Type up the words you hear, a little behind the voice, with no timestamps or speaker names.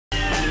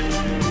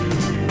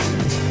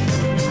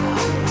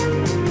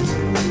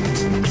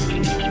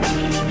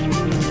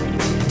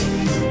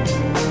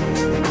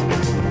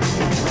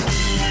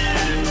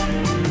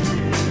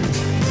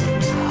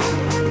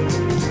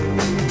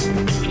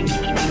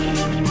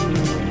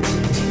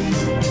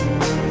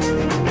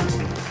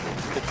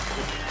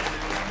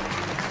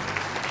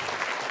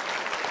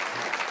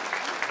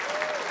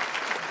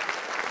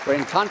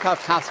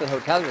Clontarf Castle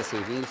Hotel this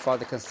evening for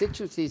the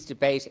constituencies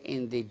debate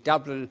in the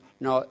Dublin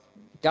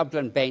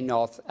Bay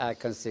North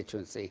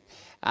constituency.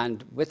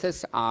 And with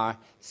us are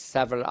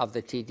several of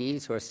the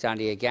TDs who are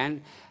standing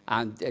again,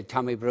 and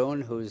Tommy Brune,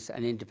 who's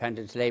an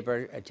independent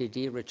Labour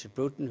TD, Richard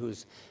Bruton,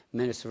 who's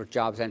Minister for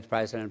Jobs,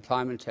 Enterprise and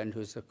Employment, and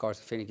who's, of course,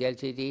 a Fine Gael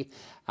TD.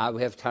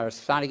 We have Terence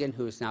Flanagan,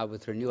 who's now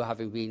with Renew,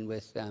 having been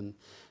with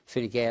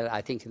Fine Gael,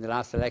 I think, in the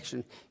last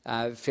election.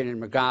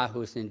 Finan McGrath,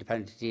 who's an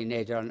independent TD,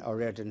 Nadine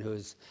O'Riordan,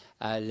 who's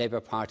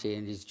Labour Party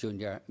and his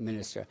junior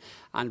minister.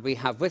 And we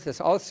have with us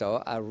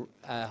also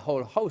a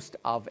whole host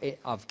of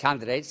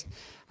candidates,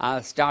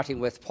 starting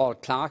with Paul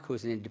Clark,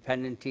 who's an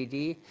independent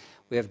TD.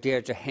 We have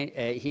Deirdre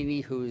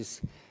Heaney,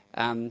 who's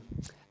a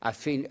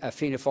Fianna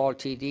Fáil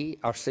TD,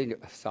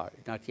 sorry,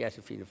 not yet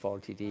a Fianna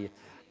Fáil TD,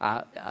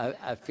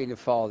 a Fianna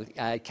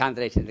Fáil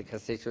candidate in the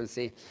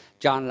constituency.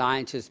 John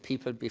Lyons, who's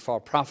People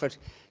Before Profit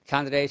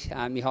candidate.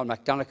 Micheál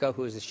McDonagh,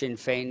 who is a Sinn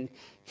Féin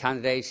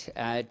candidate.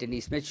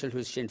 Denise Mitchell,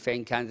 who's Sinn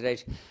Féin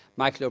candidate.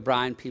 Michael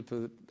O'Brien,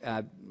 People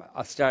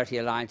Austerity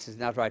Alliance, isn't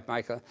that right,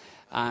 Michael?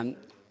 I'm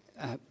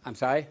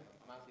sorry?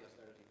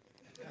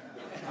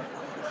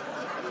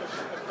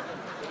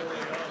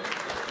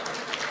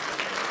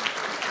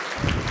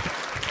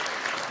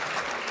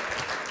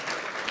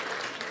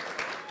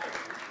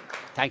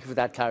 Thank you for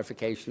that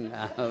clarification.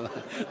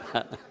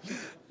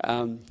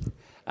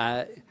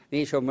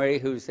 Niamh O'Murray,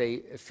 who's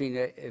a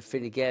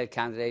Fine Gael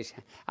candidate.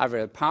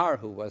 Avril Power,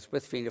 who was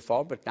with Fianna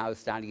Fáil but now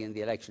standing in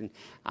the election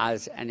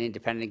as an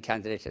independent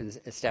candidate, and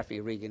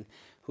Stephanie Regan,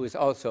 who is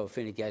also a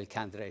Fine Gael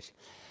candidate.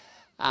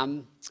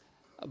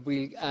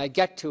 We'll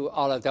get to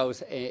all of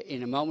those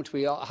in a moment.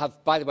 We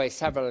have, by the way,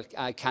 several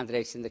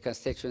candidates in the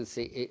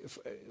constituency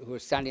who are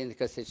standing in the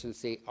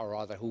constituency, or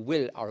rather who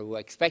will or who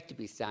expect to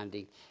be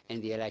standing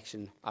in the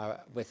election,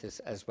 are with us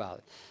as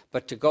well.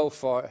 But to go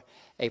for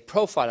a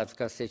profile of the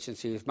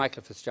constituency is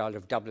Michael Fitzgerald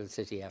of Dublin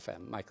City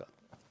FM. Michael.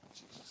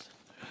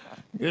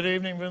 Good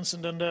evening,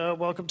 Vincent, and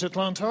welcome to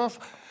Clontarf.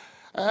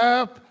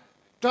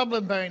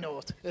 Dublin Bay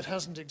North, it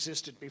hasn't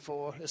existed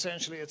before.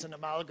 Essentially, it's an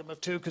amalgam of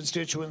two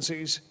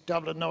constituencies,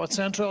 Dublin North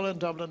Central and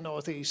Dublin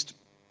North East.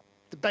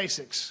 The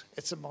basics,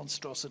 it's a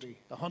monstrosity,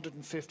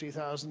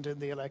 150,000 in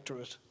the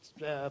electorate.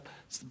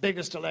 It's the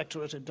biggest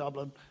electorate in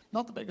Dublin,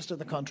 not the biggest in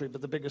the country,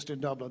 but the biggest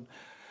in Dublin.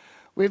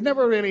 We've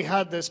never really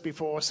had this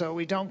before, so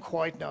we don't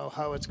quite know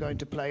how it's going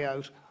to play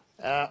out.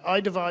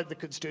 I divide the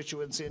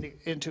constituency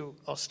into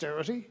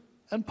austerity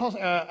and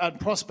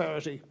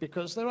prosperity,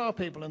 because there are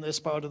people in this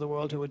part of the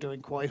world who are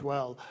doing quite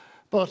well.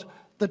 But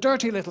the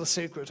dirty little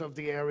secret of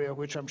the area,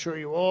 which I'm sure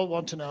you all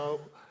want to know,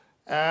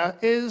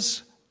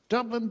 is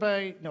Dublin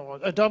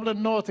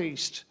North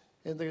East,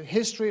 in the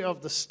history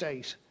of the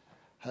state,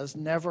 has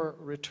never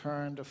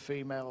returned a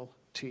female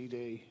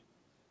TD.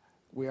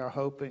 We are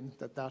hoping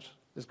that that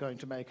is going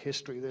to make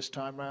history this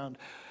time round.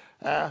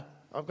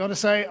 I'm going to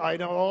say, I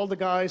know all the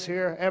guys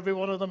here, every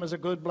one of them is a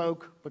good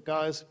bloke, but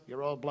guys,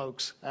 you're all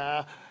blokes.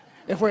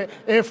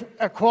 If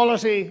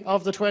equality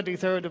of the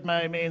 23rd of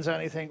May means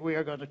anything, we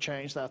are going to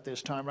change that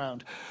this time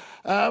round.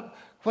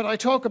 When I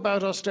talk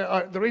about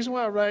austerity, the reason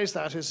why I raise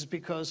that is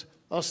because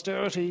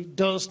austerity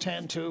does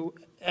tend to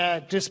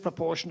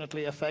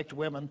disproportionately affect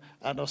women,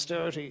 and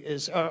austerity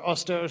is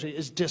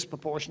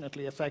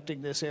disproportionately affecting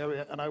this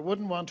area. And I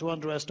wouldn't want to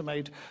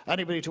underestimate there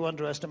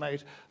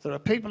are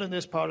people in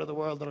this part of the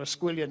world that are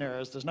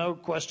squillionaires. There's no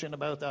question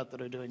about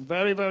that are doing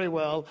very, very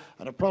well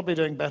and are probably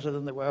doing better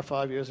than they were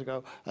 5 years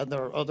ago. And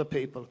there are other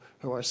people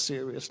who are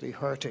seriously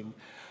hurting.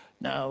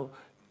 Now,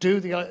 do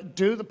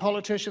the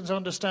politicians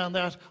understand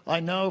that?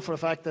 I know for a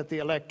fact that the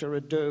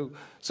electorate do.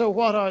 So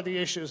what are the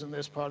issues in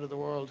this part of the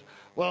world?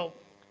 Well,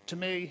 to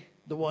me,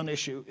 the one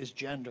issue is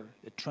gender.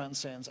 It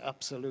transcends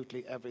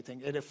absolutely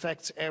everything. It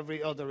affects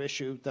every other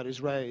issue that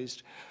is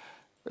raised.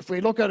 If we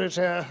look at it,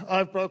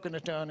 I've broken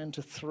it down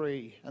into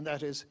three, and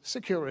that is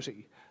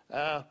security.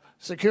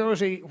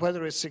 Security,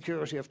 whether it's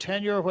security of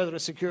tenure, whether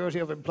it's security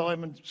of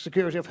employment,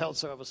 security of health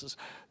services,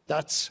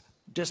 that's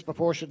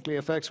disproportionately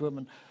affects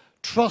women.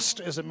 Trust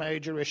is a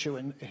major issue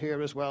in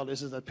here as well,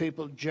 is that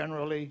people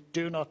generally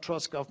do not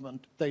trust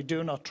government. They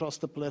do not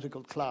trust the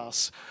political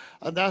class.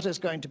 And that is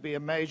going to be a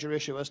major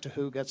issue as to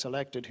who gets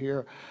elected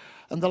here.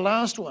 And the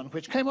last one,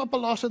 which came up a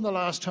lot in the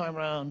last time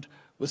round,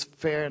 was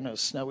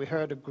fairness. Now, we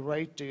heard a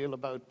great deal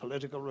about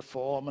political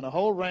reform and a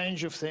whole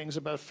range of things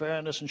about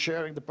fairness and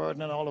sharing the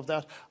burden and all of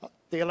that.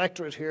 The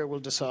electorate here will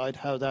decide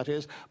how that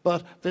is.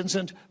 But,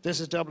 Vincent, this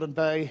is Dublin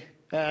Bay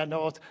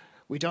North.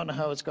 We don't know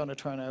how it's going to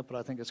turn out, but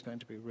I think it's going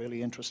to be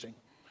really interesting.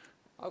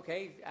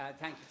 Okay,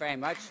 thank you very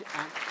much.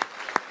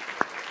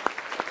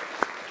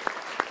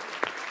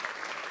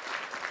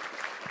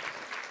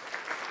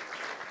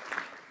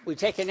 We'll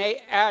take an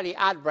early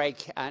ad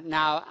break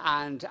now,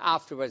 and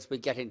afterwards we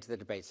get into the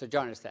debate. So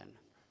join us then.